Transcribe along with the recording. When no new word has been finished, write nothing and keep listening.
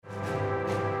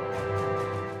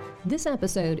This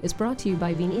episode is brought to you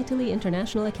by Vinitaly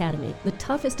International Academy, the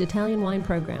toughest Italian wine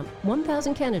program.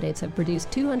 1,000 candidates have produced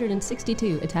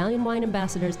 262 Italian wine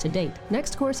ambassadors to date.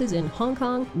 Next courses in Hong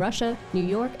Kong, Russia, New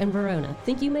York, and Verona.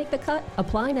 Think you make the cut?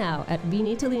 Apply now at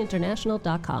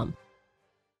vinitalyinternational.com.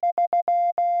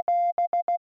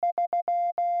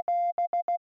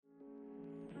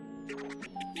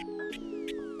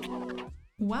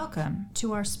 Welcome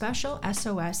to our special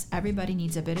SOS Everybody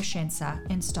Needs a Bit of Scienza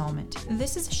installment.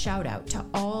 This is a shout out to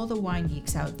all the wine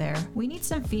geeks out there. We need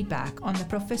some feedback on the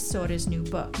Professore's new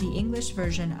book, the English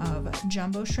version of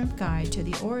Jumbo Shrimp Guide to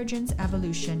the Origins,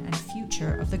 Evolution, and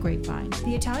Future of the Grapevine.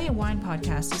 The Italian Wine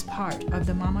Podcast is part of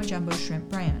the Mama Jumbo Shrimp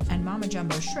brand, and Mama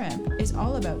Jumbo Shrimp is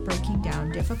all about breaking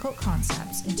down difficult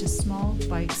concepts into small,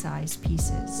 bite-sized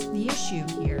pieces. The issue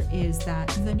here is that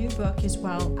the new book is,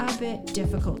 well, a bit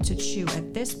difficult to chew at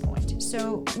this point,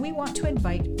 so we want to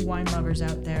invite wine lovers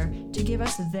out there to give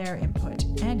us their input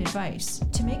and advice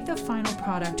to make the final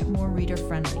product more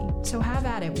reader-friendly. So have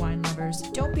at it, wine lovers.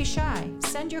 Don't be shy.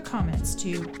 Send your comments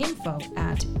to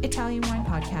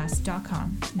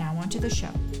info@italianwinepodcast.com. Now on to the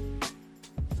show.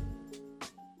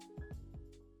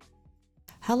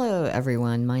 Hello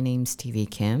everyone, my name's TV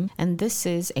Kim, and this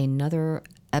is another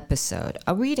episode,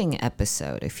 a reading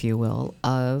episode, if you will,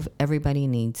 of Everybody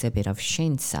Needs a Bit of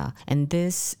Scienza. And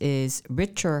this is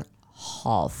Richard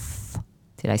Hoff.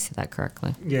 Did I say that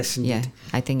correctly? Yes, indeed. Yeah,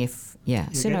 I think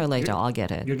sooner or later I'll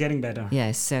get it. You're getting better.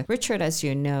 Yes, so Richard, as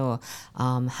you know,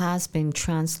 has been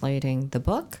translating the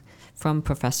book from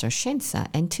Professor Scienza,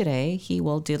 and today he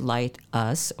will delight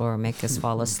us or make us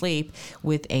fall asleep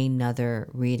with another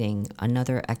reading,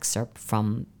 another excerpt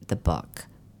from the book.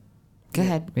 Go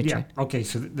ahead, Richard. Yeah, okay,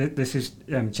 so this is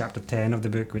chapter 10 of the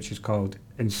book, which is called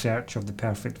In Search of the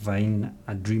Perfect Vine,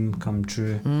 A Dream Come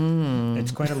True.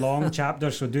 It's quite a long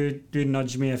chapter, so do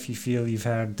nudge me if you feel you've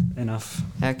heard enough.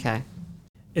 Okay.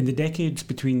 In the decades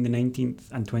between the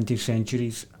 19th and 20th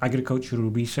centuries, agricultural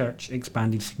research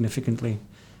expanded significantly,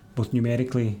 both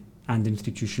numerically and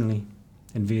institutionally,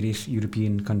 in various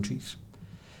European countries.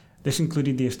 This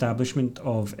included the establishment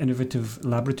of innovative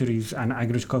laboratories and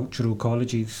agricultural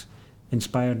colleges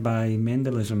inspired by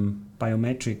Mendelism,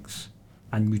 biometrics,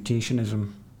 and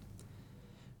mutationism.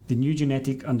 The new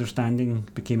genetic understanding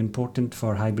became important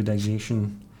for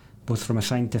hybridization, both from a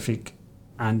scientific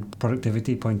and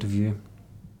productivity point of view.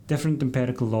 Different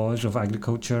empirical laws of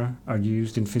agriculture are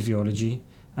used in physiology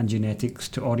and genetics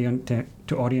to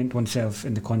orient oneself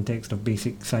in the context of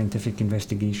basic scientific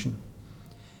investigation.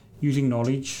 Using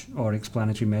knowledge or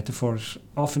explanatory metaphors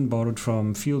often borrowed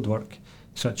from fieldwork,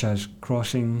 such as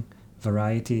crossing,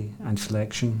 variety, and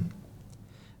selection.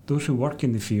 Those who work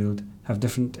in the field have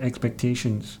different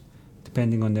expectations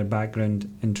depending on their background,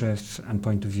 interests, and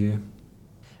point of view.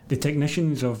 The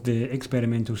technicians of the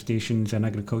experimental stations and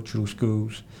agricultural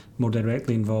schools more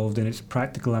directly involved in its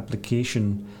practical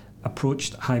application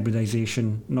approached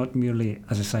hybridization not merely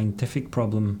as a scientific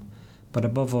problem, but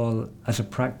above all as a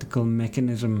practical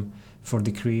mechanism for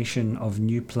the creation of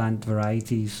new plant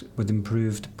varieties with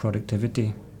improved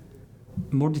productivity.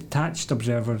 More detached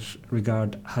observers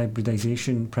regard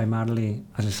hybridization primarily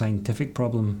as a scientific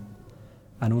problem,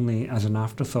 and only as an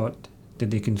afterthought did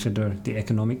they consider the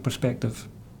economic perspective.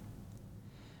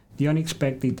 The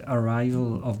unexpected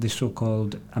arrival of the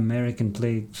so-called American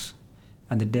plagues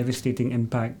and the devastating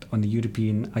impact on the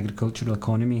European agricultural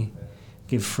economy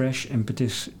gave fresh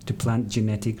impetus to plant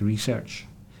genetic research,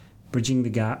 bridging the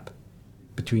gap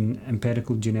between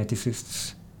empirical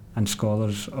geneticists and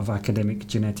scholars of academic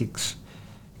genetics,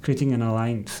 creating an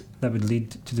alliance that would lead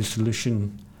to the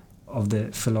solution of the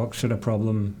phylloxera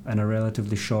problem in a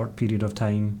relatively short period of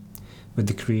time, with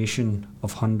the creation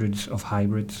of hundreds of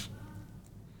hybrids.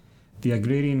 The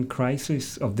agrarian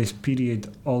crisis of this period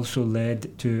also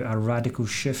led to a radical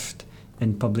shift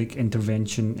in public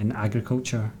intervention in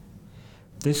agriculture.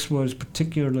 This was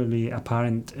particularly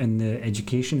apparent in the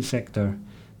education sector,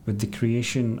 with the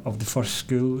creation of the first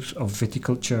schools of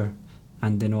viticulture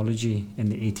and enology in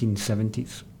the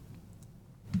 1870s.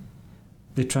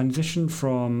 The transition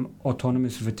from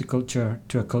autonomous viticulture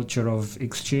to a culture of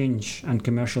exchange and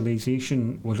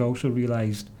commercialization was also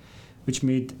realised, which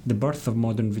made the birth of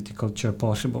modern viticulture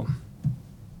possible.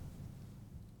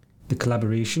 The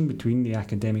collaboration between the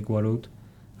academic world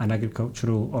and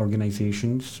agricultural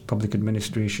organisations, public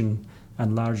administration,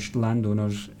 and large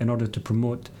landowners in order to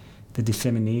promote the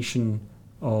dissemination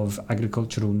of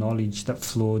agricultural knowledge that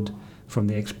flowed from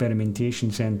the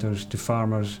experimentation centres to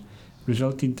farmers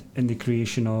resulted in the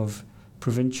creation of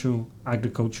provincial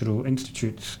agricultural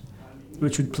institutes,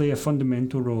 which would play a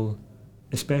fundamental role,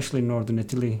 especially in northern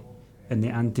Italy, in the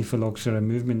anti-phylloxera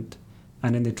movement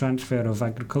and in the transfer of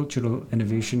agricultural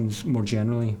innovations more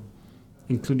generally,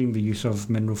 including the use of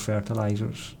mineral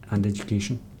fertilizers and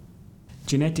education.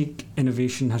 Genetic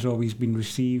innovation has always been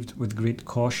received with great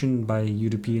caution by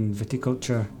European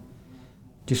viticulture.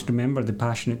 Just remember the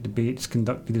passionate debates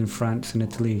conducted in France and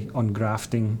Italy on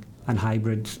grafting and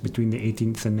hybrids between the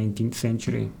 18th and 19th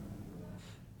century.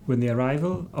 With the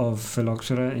arrival of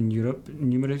phylloxera in Europe,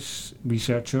 numerous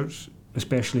researchers,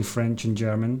 especially French and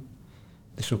German,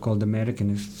 the so-called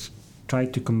Americanists,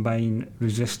 tried to combine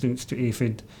resistance to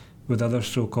aphid with other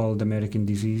so-called American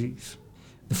diseases.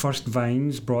 The first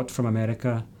vines brought from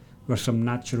America were some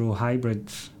natural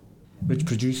hybrids, which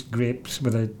produced grapes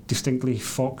with a distinctly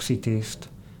foxy taste,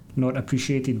 not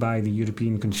appreciated by the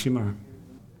European consumer.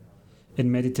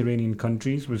 In Mediterranean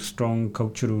countries with strong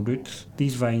cultural roots,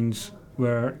 these vines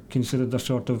were considered a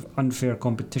sort of unfair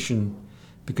competition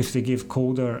because they gave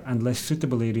colder and less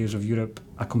suitable areas of Europe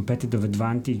a competitive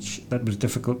advantage that was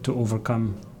difficult to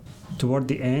overcome. Toward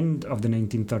the end of the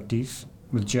 1930s,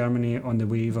 with Germany on the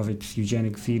wave of its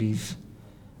eugenic theories,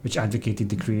 which advocated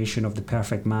the creation of the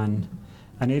perfect man,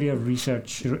 an area of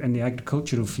research in the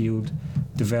agricultural field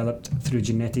developed through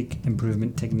genetic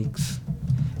improvement techniques.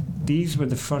 These were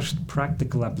the first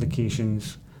practical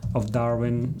applications of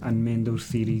Darwin and Mendel's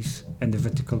theories in the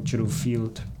viticultural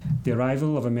field. The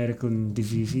arrival of American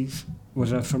diseases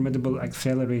was a formidable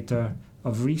accelerator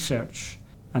of research,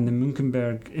 and the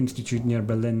Munchenberg Institute near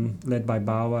Berlin, led by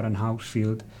Bauer and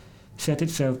Hausfeld, set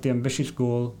itself the ambitious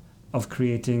goal of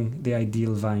creating the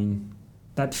ideal vine.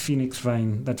 That phoenix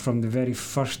vine that from the very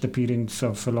first appearance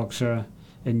of phylloxera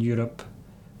in Europe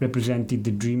represented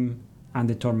the dream and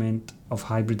the torment of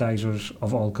hybridizers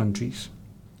of all countries.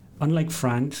 Unlike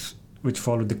France, which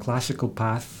followed the classical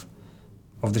path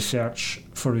of the search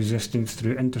for resistance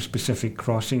through interspecific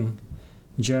crossing,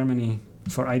 Germany,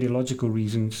 for ideological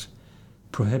reasons,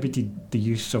 prohibited the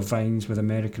use of vines with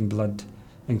American blood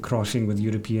in crossing with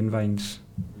European vines,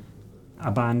 a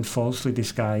ban falsely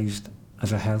disguised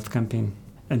as a health campaign.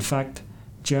 In fact,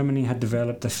 Germany had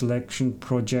developed a selection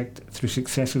project through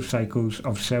successive cycles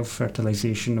of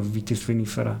self-fertilization of Vitis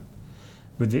vinifera,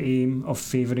 with the aim of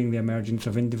favouring the emergence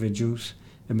of individuals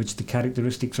in which the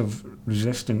characteristics of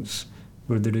resistance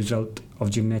were the result of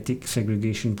genetic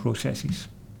segregation processes.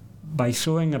 By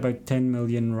sowing about 10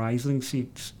 million Riesling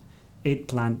seeds, 8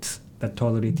 plants that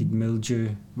tolerated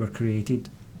mildew were created.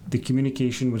 The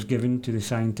communication was given to the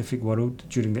scientific world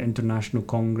during the International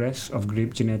Congress of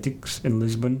Grape Genetics in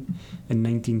Lisbon in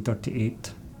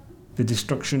 1938. The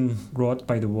destruction wrought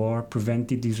by the war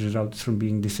prevented these results from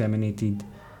being disseminated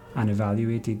and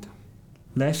evaluated.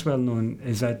 Less well known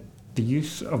is that the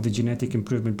use of the genetic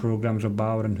improvement programs of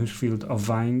Bauer and Hausfeld of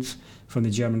vines from the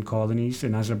German colonies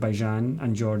in Azerbaijan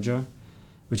and Georgia,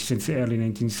 which since the early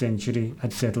 19th century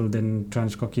had settled in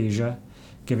Transcaucasia,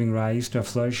 giving rise to a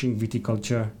flourishing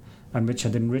viticulture, and which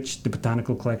had enriched the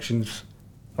botanical collections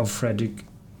of Frederick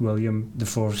William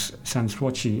IV's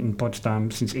Sanssouci in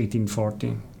Potsdam since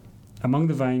 1840. Among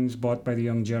the vines bought by the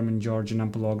young German Georgian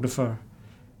ampelographer,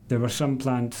 there were some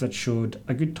plants that showed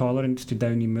a good tolerance to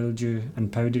downy mildew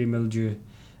and powdery mildew,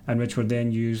 and which were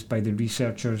then used by the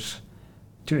researchers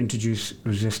to introduce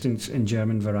resistance in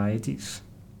German varieties.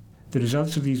 The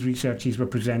results of these researches were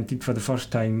presented for the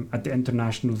first time at the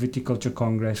International Viticulture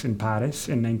Congress in Paris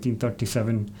in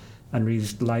 1937 and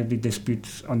raised lively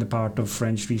disputes on the part of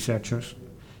French researchers,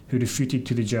 who refuted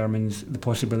to the Germans the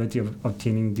possibility of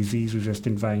obtaining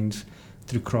disease-resistant vines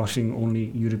through crossing only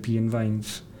European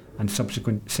vines and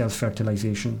subsequent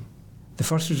self-fertilization. The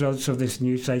first results of this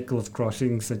new cycle of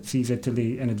crossings that sees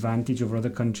Italy in advantage over other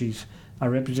countries are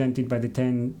represented by the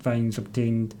 10 vines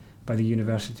obtained by the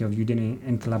University of Udine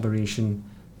in collaboration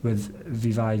with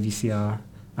Vivae VCR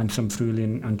and some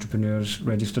Friulian entrepreneurs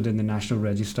registered in the National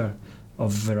Register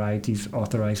of Varieties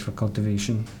authorised for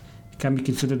cultivation. It can be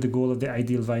considered the goal of the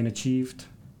ideal vine achieved.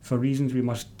 For reasons we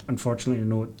must unfortunately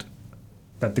note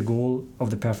that the goal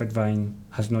of the perfect vine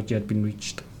has not yet been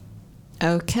reached.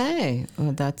 Okay,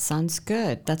 well, that sounds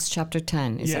good. That's chapter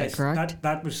 10, is that correct?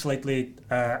 That was slightly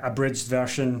abridged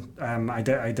version. I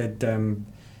did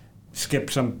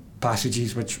skip some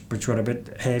passages which were a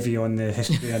bit heavy on the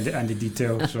history and the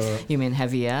detail. So You mean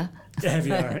heavier?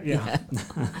 Heavier, yeah.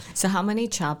 So how many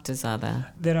chapters are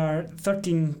there? There are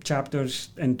 13 chapters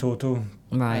in total.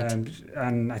 Right.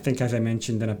 And I think, as I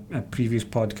mentioned in a previous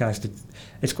podcast,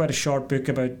 it's quite a short book,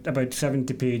 about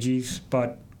 70 pages,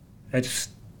 but it's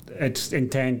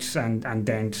intense and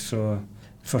dense. So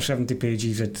for 70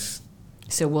 pages, it's...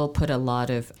 So we'll put a lot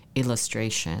of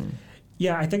illustration.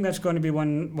 Yeah, I think that's going to be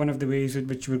one of the ways in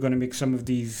which we're going to make some of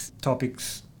these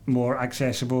topics more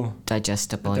accessible,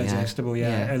 digestible,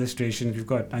 illustrations. We've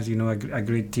got, as you know, a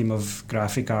great team of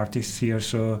graphic artists here,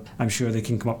 so I'm sure they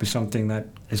can come up with something that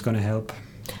is going to help.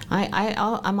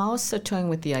 I'm also toying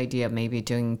with the idea of maybe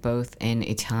doing both in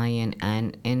Italian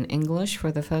and in English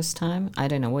for the first time. I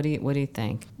don't know. What do you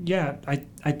think? Yeah,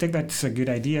 I think that's a good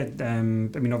idea. I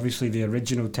mean, obviously the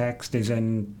original text is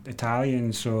in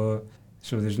Italian, so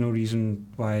there's no reason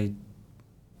why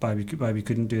we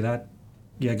couldn't do that.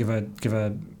 Yeah, give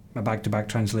a back-to-back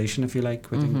translation, if you like,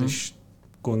 with English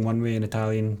going one way and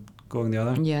Italian going the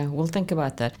other. Yeah, we'll think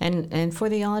about that. And for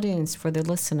the audience, for the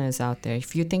listeners out there,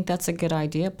 if you think that's a good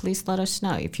idea, please let us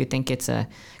know. If you think it's a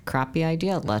crappy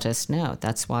idea, let us know.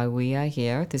 That's why we are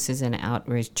here. This is an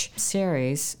outreach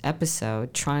series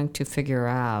episode trying to figure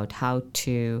out how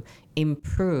to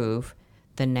improve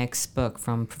the next book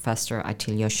from Professor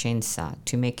Attilio Scienza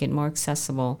to make it more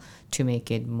accessible, to make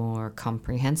it more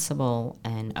comprehensible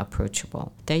and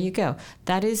approachable. There you go.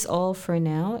 That is all for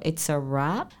now. It's a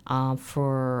wrap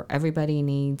for Everybody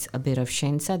Needs a Bit of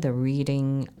Scienza, the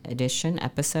reading edition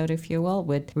episode, if you will,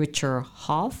 with Richard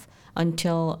Hoff.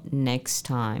 Until next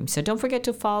time. So don't forget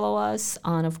to follow us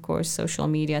on, of course, social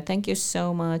media. Thank you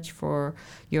so much for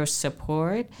your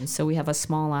support. So we have a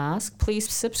small ask. Please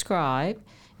subscribe.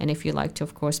 And if you'd like to,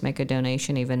 of course, make a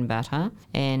donation, even better.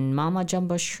 And Mama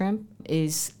Jumbo Shrimp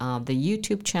is the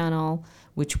YouTube channel,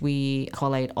 which we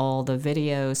collate all the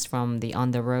videos from the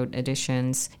On the Road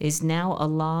editions, is now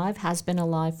alive, has been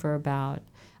alive for about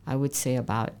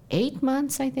 8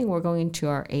 months. I think we're going into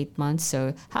our 8 months.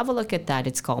 So have a look at that.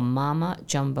 It's called Mama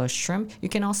Jumbo Shrimp. You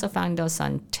can also find us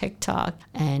on TikTok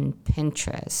and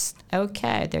Pinterest.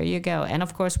 Okay, there you go. And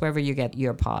of course, wherever you get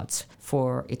your pods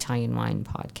for Italian Wine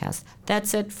Podcast.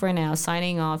 That's it for now.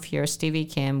 Signing off here, Stevie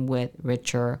Kim with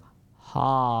Richard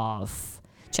Hoff.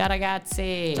 Ciao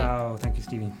ragazzi. Ciao. Thank you,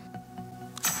 Stevie.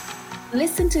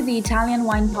 Listen to the Italian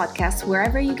Wine Podcast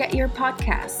wherever you get your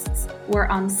podcasts. We're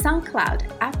on SoundCloud,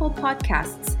 Apple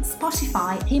Podcasts,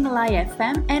 Spotify, Himalaya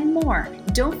FM, and more.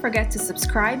 Don't forget to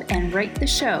subscribe and rate the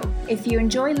show. If you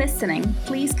enjoy listening,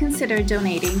 please consider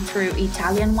donating through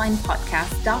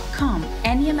ItalianWinePodcast.com.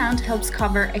 Any amount helps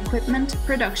cover equipment,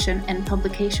 production, and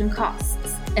publication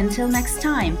costs. Until next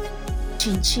time,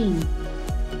 cin cin.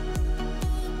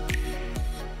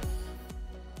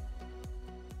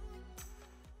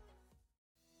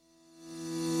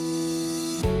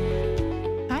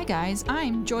 Hi guys,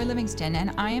 I'm Joy Livingston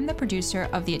and I am the producer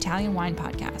of the Italian Wine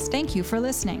Podcast. Thank you for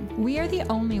listening. We are the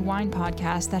only wine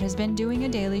podcast that has been doing a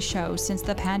daily show since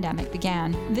the pandemic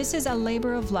began. This is a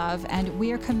labor of love and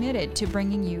we are committed to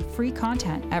bringing you free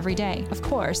content every day. Of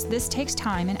course, this takes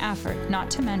time and effort, not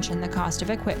to mention the cost of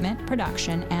equipment,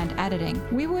 production, and editing.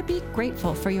 We would be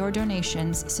grateful for your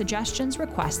donations, suggestions,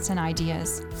 requests, and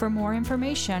ideas. For more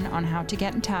information on how to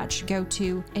get in touch, go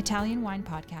to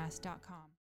ItalianWinePodcast.com.